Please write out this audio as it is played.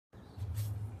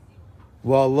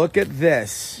Well, look at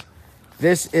this.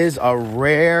 This is a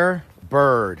rare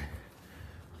bird.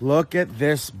 Look at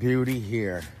this beauty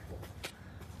here.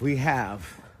 We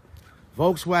have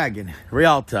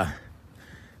VWRealta.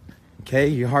 Okay,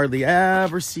 you hardly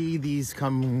ever see these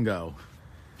come and go.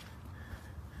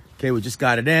 Okay, we just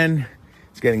got it in.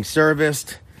 It's getting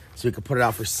serviced, so we can put it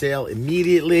out for sale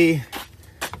immediately.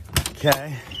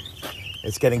 Okay,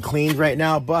 it's getting cleaned right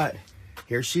now, but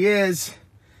here she is.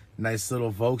 Nice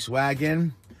little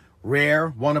Volkswagen, rare,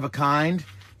 one of a kind.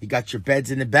 You got your beds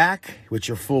in the back with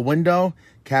your full window,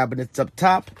 cabinets up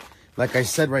top. Like I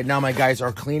said, right now my guys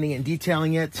are cleaning it and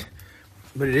detailing it,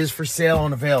 but it is for sale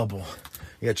and available.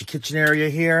 You got your kitchen area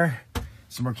here,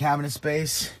 some more cabinet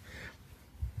space,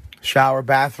 shower,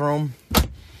 bathroom,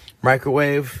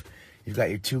 microwave. You've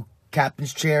got your 2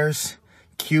 captain's chairs.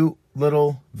 Cute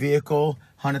little vehicle,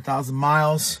 100,000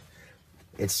 miles.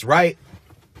 It's right.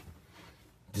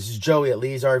 This is Joey at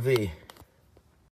Lee's RV.